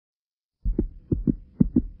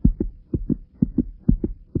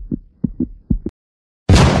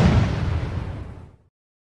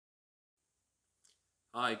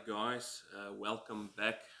Hi guys, welcome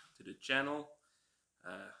back to the channel.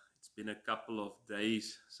 It's been a couple of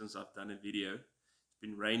days since I've done a video. It's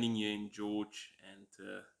been raining here in George and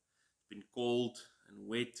it's been cold and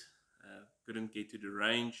wet. Couldn't get to the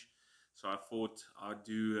range, so I thought I'd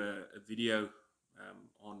do a video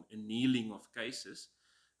on annealing of cases.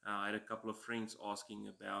 I had a couple of friends asking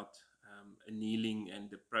about annealing and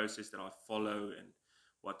the process that I follow and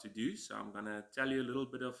what to do, so I'm going to tell you a little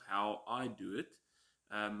bit of how I do it.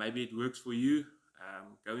 Maybe it works for you.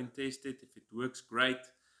 Go and test it. If it works, great.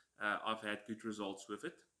 I've had good results with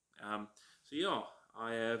it. So yeah,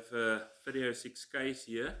 I have a 36 case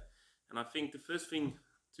here, and I think the first thing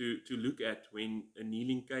to look at when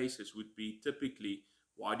annealing cases would be typically,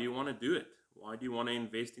 why do you want to do it? Why do you want to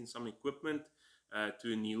invest in some equipment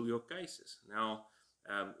to anneal your cases? Now,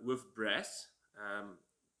 with brass,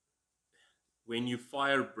 when you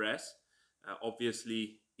fire brass,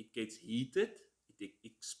 obviously it gets heated, it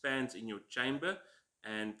expands in your chamber,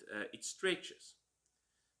 and it stretches.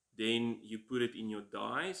 Then you put it in your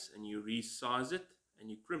dies and you resize it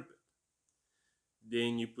and you crimp it.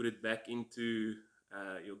 Then you put it back into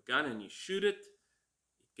your gun and you shoot it.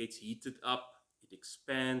 It gets heated up, it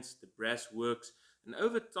expands, the brass works, and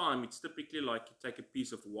over time it's typically like you take a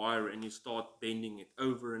piece of wire and you start bending it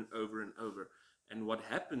over and over and over, and what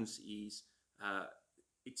happens is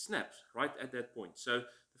it snaps right at that point. So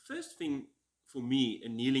the first thing for me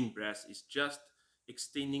annealing brass is just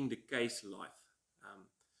extending the case life.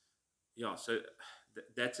 Yeah, so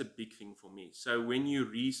that's a big thing for me. So when you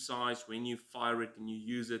resize, when you fire it and you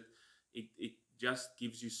use it, it just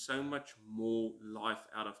gives you so much more life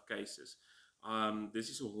out of cases. This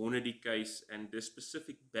is a Hornady case, and this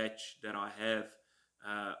specific batch that I have,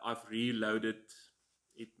 I've reloaded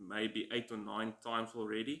it maybe 8 or 9 times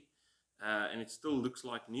already, and it still looks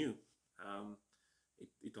like new.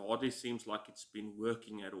 It hardly seems like it's been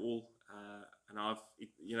working at all,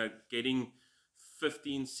 and getting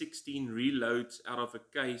 15, 16 reloads out of a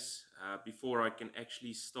case before I can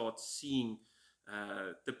actually start seeing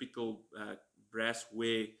typical brass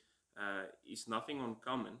wear is nothing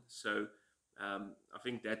uncommon. So I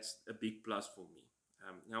think that's a big plus for me.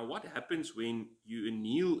 Now, what happens when you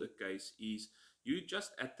anneal a case is you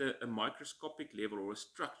just at a microscopic level or a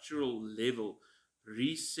structural level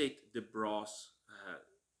reset the brass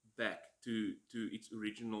back to its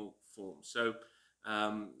original form. So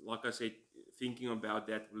like I said, thinking about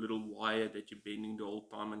that little wire that you're bending the whole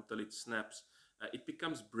time until it snaps, it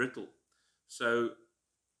becomes brittle. So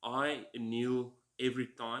I anneal every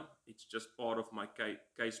time. It's just part of my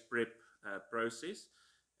case prep process,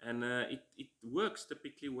 and it works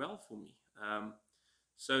typically well for me.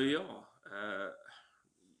 So yeah,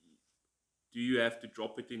 do you have to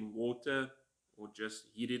drop it in water or just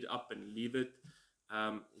heat it up and leave it?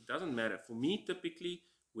 It doesn't matter. For me, typically,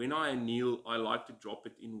 when I anneal, I like to drop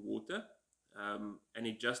it in water, and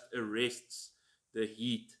it just arrests the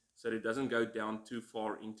heat so that it doesn't go down too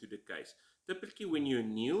far into the case. Typically, when you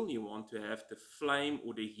anneal, you want to have the flame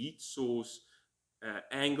or the heat source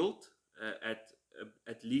angled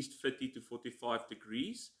at least 30 to 45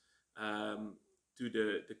 degrees to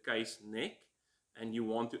the case neck, and you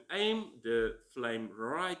want to aim the flame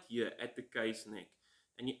right here at the case neck,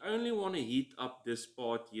 and you only want to heat up this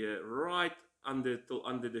part here right till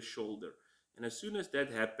under the shoulder. And as soon as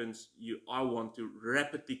that happens, I want to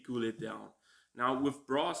rapidly cool it down. Now with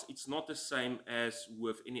brass, it's not the same as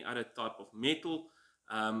with any other type of metal.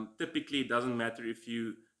 Typically it doesn't matter if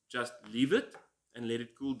you just leave it and let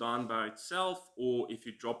it cool down by itself, or if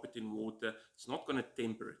you drop it in water, it's not going to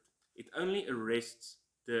temper it. It only arrests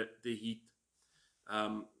the heat.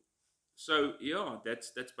 So yeah,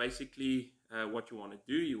 that's basically what you want to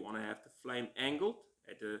do. You want to have the flame angled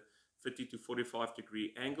at a 30 to 45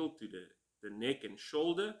 degree angle to the neck and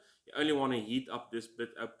shoulder. You only want to heat up this bit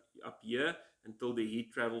up here until the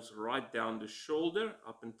heat travels right down the shoulder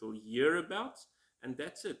up until here abouts, and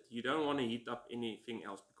that's it. You don't want to heat up anything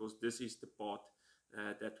else, because this is the part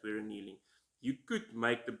that we're annealing. You could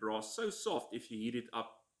make the brass so soft if you heat it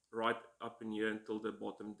up right up in here until the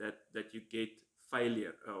bottom that you get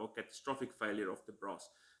failure or catastrophic failure of the brass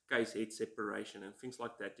case head separation and things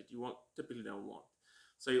like that you typically don't want.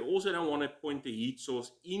 So you also don't want to point the heat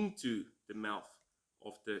source into the mouth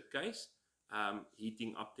of the case,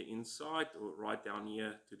 heating up the inside or right down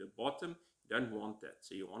here to the bottom. You don't want that,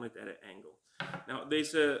 so you want it at an angle. Now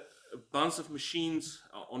there's a bunch of machines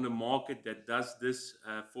on the market that does this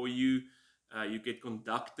for you. You get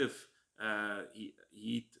conductive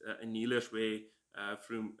heat annealers where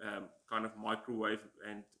through kind of microwave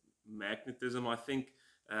and magnetism, I think,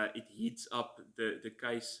 it heats up the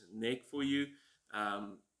case neck for you.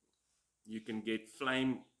 You can get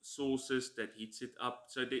flame sources that heats it up.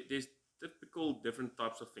 So there's typical different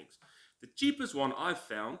types of things. The cheapest one I've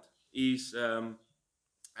found is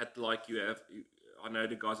at like I know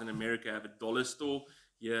the guys in America have a dollar store.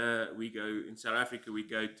 Here we go in South Africa, we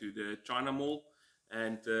go to the China Mall,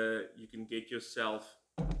 and you can get yourself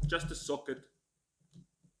just a socket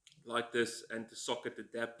like this and the socket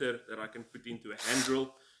adapter that I can put into a hand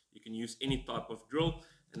drill. You can use any type of drill,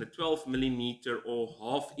 and a 12mm or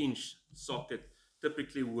half-inch socket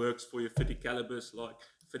typically works for your 50 calibers like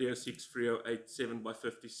 306, 308,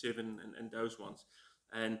 7x57 and those ones.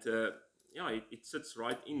 And yeah, it sits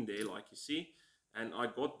right in there like you see. And I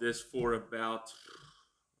got this for about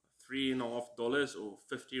 $3.50 or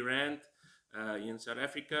 50 Rand in South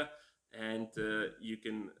Africa. And you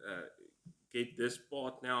can get this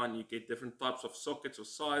part now, and you get different types of sockets or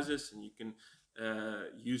sizes, and you can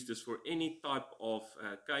use this for any type of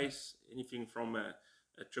case, anything from a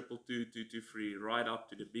 222, 223 right up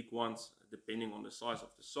to the big ones, depending on the size of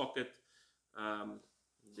the socket.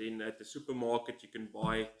 Then at the supermarket you can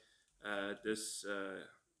buy this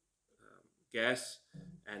gas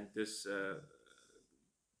and this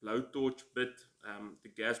blowtorch bit. The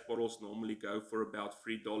gas bottles normally go for about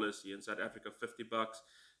 $3 here in South Africa, $50,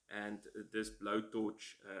 and this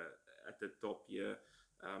blowtorch at the top here,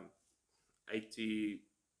 80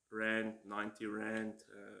 Rand, 90 Rand,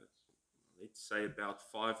 let's say about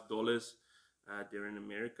 $5 there in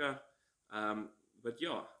America. But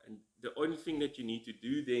yeah, and the only thing that you need to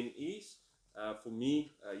do then is, for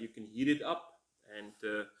me, you can heat it up, and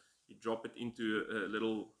you drop it into a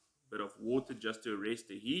little bit of water just to arrest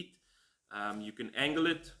the heat. You can angle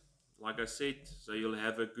it, like I said, so you'll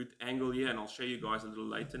have a good angle here, and I'll show you guys a little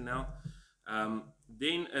later now.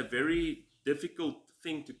 Then a very difficult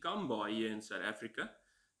thing to come by here in South Africa,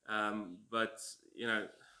 but you know,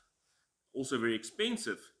 also very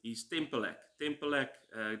expensive, is temperack. Temperack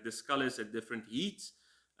discolors at different heats,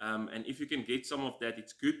 and if you can get some of that,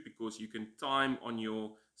 it's good, because you can time on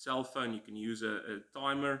your cell phone. You can use a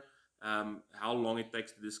timer how long it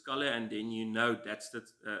takes to discolor, and then you know that's the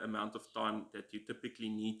amount of time that you typically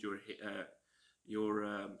need your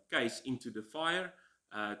case into the fire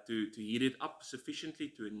to heat it up sufficiently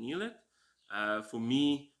to anneal it. For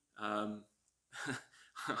me, I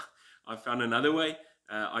found another way.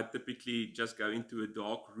 I typically just go into a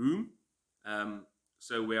dark room,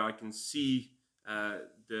 so where I can see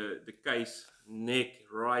the case neck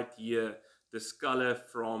right here discolor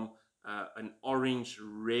from an orange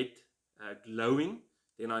red glowing.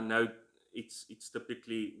 Then I know it's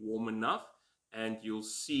typically warm enough, and you'll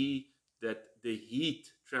see that the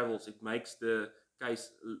heat travels. It makes the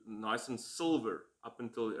case nice and silver up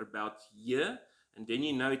until about here, and then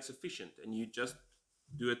you know it's sufficient, and you just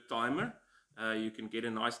do a timer. You can get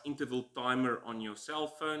a nice interval timer on your cell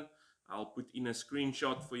phone. I'll put in a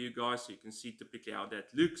screenshot for you guys so you can see typically how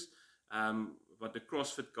that looks. But the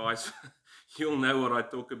CrossFit guys, you'll know what I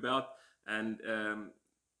talk about. And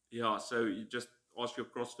yeah, so you just ask your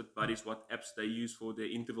CrossFit buddies what apps they use for their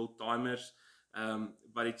interval timers.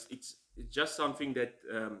 But it's just something that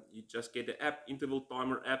you just get the app, interval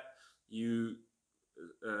timer app. You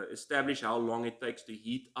establish how long it takes to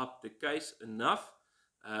heat up the case enough.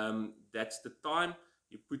 That's the time.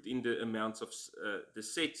 You put in the amounts of the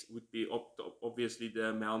sets would be obviously the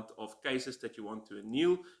amount of cases that you want to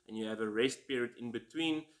anneal, and you have a rest period in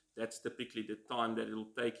between. That's typically the time that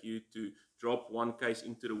it'll take you to drop one case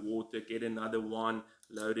into the water, get another one,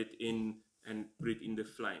 load it in, and put it in the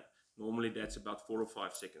flame. Normally that's about 4 or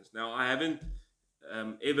 5 seconds. Now I haven't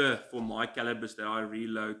ever, for my calibers that I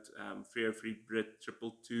reload, 303 Brit,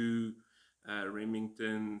 222,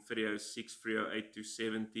 Remington, 306, 308 to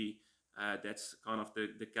 70. That's kind of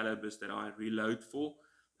the calibers that I reload for.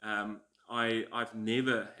 I've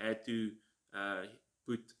never had to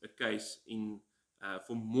put a case in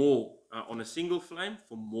for more on a single flame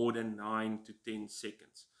for more than 9 to 10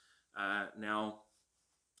 seconds. Now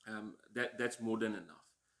that's more than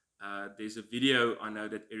enough. There's a video I know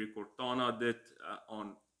that Eric Cortana did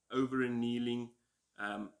on over annealing,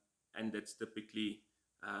 and that's typically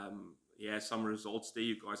he has some results there.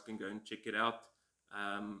 You guys can go and check it out.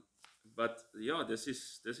 But yeah, this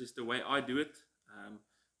is the way I do it,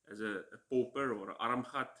 as a pauper or an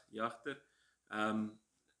armgat jachter.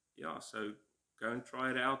 Yeah, so go and try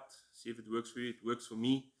it out, see if it works for you. It works for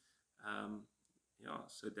me. Yeah,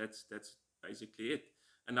 so that's basically it.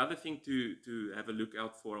 Another thing to have a look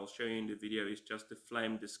out for, I'll show you in the video, is just the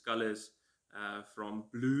flame discolors from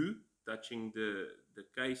blue touching the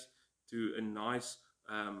case to a nice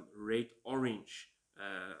red orange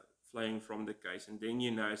flame from the case, and then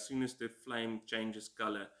you know as soon as the flame changes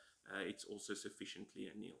color, it's also sufficiently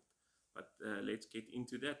annealed. But let's get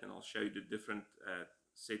into that, and I'll show you the different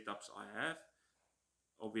setups I have.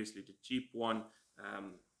 Obviously the cheap one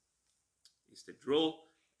is the drill,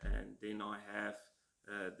 and then I have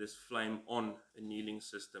this flame on annealing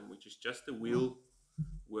system, which is just a wheel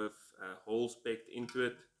with holes pegged into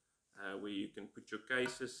it, where you can put your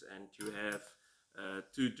cases, and you have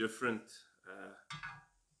two different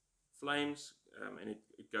flames, and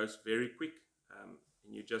it goes very quick,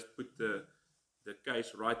 and you just put the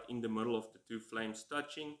case right in the middle of the two flames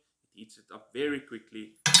touching. It heats it up very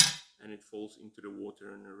quickly, and it falls into the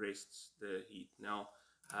water and arrests the heat. Now,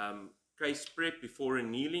 case prep before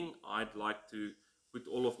annealing, I'd like to put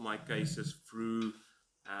all of my cases through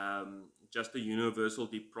just a universal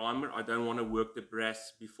deep primer. I don't want to work the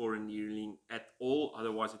brass before annealing at all,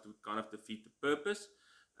 otherwise it would kind of defeat the purpose.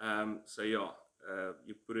 So yeah,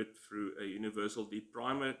 you put it through a universal deep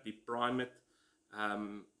primer, deep prime it.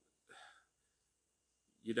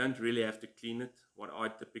 You don't really have to clean it. What I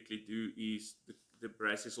typically do is the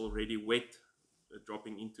brass is already wet,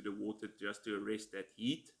 dropping into the water just to arrest that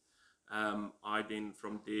heat. I then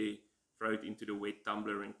from there throw it into the wet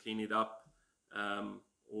tumbler and clean it up,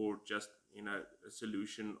 or just a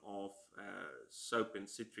solution of soap and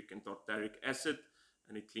citric and tartaric acid,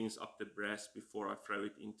 and it cleans up the brass before I throw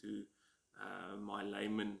it into my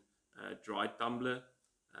layman dry tumbler.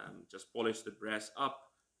 Just polish the brass up.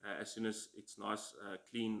 As soon as it's nice,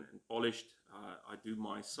 clean and polished, I do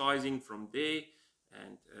my sizing from there,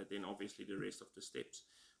 and then obviously the rest of the steps.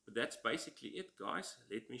 But that's basically it, guys.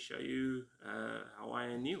 Let me show you how I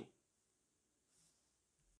anneal.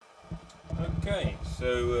 Okay,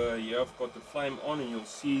 so here I've got the flame on, and you'll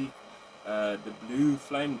see the blue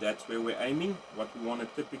flame. That's where we're aiming. What we want to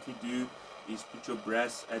typically do is put your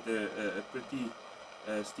brass at a pretty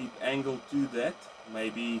steep angle to that,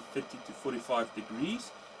 maybe 30 to 45 degrees.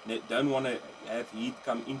 Don't want to have heat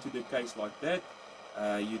come into the case like that.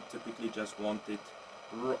 You typically just want it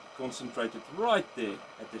concentrated right there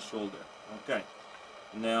at the shoulder. Okay,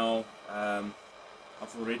 now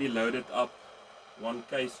I've already loaded up one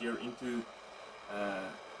case here into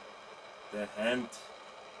the hand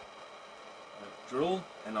drill,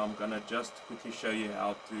 and I'm gonna just quickly show you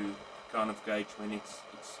how to kind of gauge when it's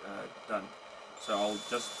done. So I'll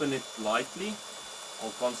just spin it lightly.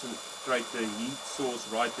 I'll concentrate the heat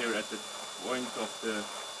source right there at the point of the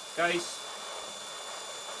case,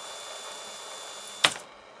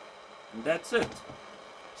 and that's it.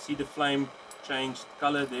 See the flame changed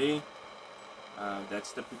color there?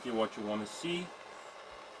 That's typically what you want to see.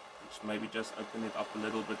 Just maybe just open it up a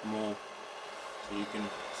little bit more so you can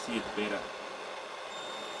see it better.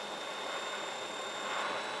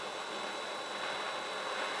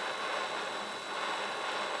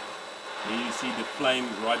 Here you see the flame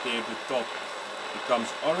right there at the top becomes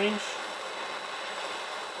orange.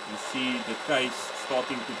 You see the case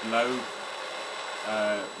starting to glow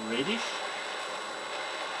reddish.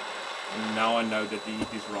 And now I know that the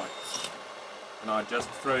heat is right. And I just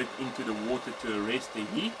throw it into the water to arrest the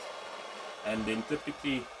heat. And then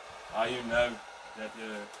typically how you know that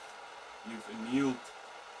you've annealed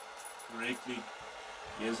correctly.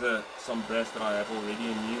 Here's some brass that I have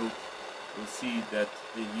already annealed. You'll see that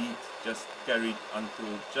the heat just carried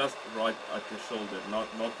until just right at the shoulder, not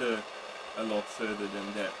a lot further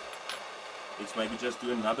than that. Let's maybe just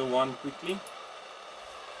do another one quickly.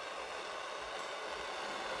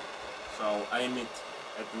 So I'll aim it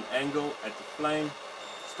at an angle at the flame,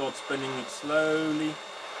 start spinning it slowly,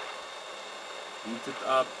 heat it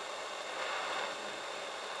up.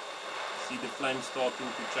 See the flame starting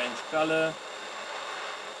to change color.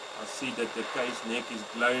 I see that the case neck is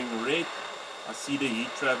glowing red. I see the heat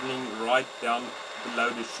traveling right down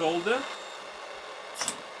below the shoulder,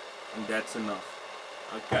 and that's enough.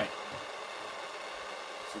 Okay,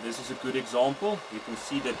 so this is a good example. You can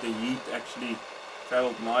see that the heat actually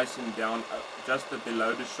traveled nice and down just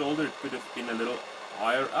below the shoulder. It could have been a little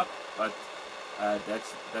higher up, but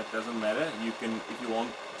that doesn't matter. You can, if you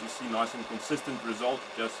want to see nice and consistent result,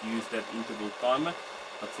 just use that interval timer.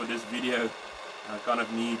 But for this video, I kind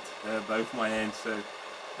of need both my hands, so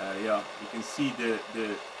yeah, you can see the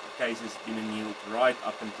case has been annealed right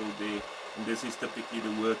up until there, and this is typically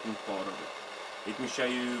the working part of it. Let me show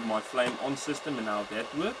you my flame on system and how that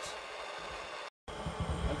works.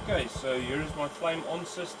 Okay, so here is my flame on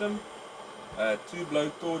system. Two blow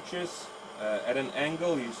torches at an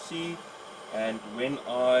angle, you see, and when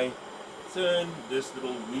I turn this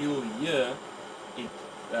little wheel here, it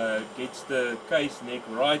gets the case neck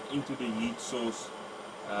right into the heat source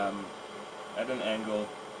at an angle,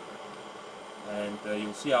 and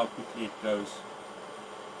you'll see how quickly it goes.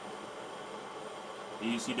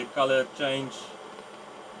 Here you see the color change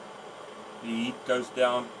the heat goes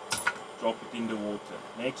down, drop it in the water.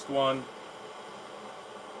 Next one,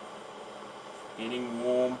 getting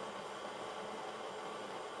warm.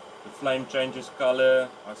 The flame changes color.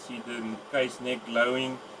 I see the case neck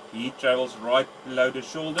glowing. The heat travels right below the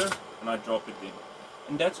shoulder, and I drop it in.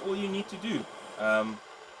 And that's all you need to do.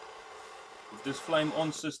 With this flame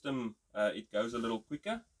on system, it goes a little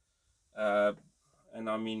quicker. And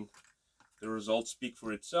I mean, the results speak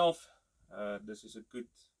for itself. This is a good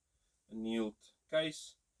annealed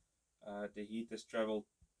case. The heat has traveled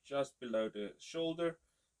just below the shoulder,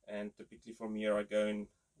 and typically from here I go and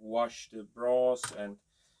wash the brass and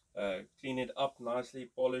clean it up nicely,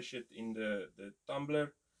 polish it in the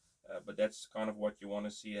tumbler, but that's kind of what you want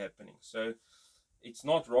to see happening. So it's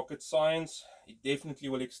not rocket science. It definitely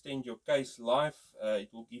will extend your case life. It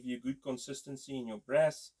will give you good consistency in your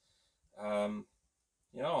brass.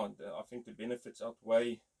 Yeah, I think the benefits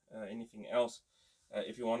outweigh anything else.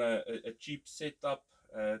 If you want a cheap setup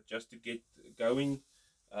just to get going,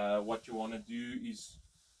 what you want to do is,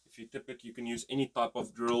 if you typically, you can use any type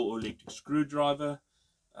of drill or electric screwdriver.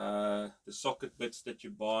 The socket bits that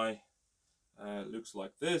you buy looks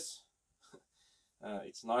like this.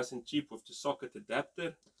 It's nice and cheap with the socket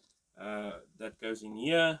adapter that goes in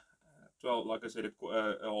here. 12, like I said,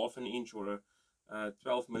 a half an inch or a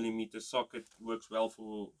 12mm socket works well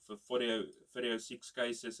for 406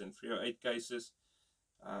 cases and 308 cases.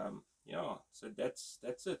 Yeah, so that's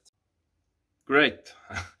it. Great.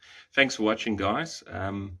 Thanks for watching, guys.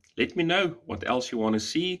 Let me know what else you want to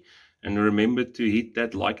see, and remember to hit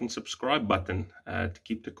that like and subscribe button to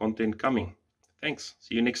keep the content coming. Thanks.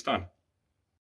 See you next time.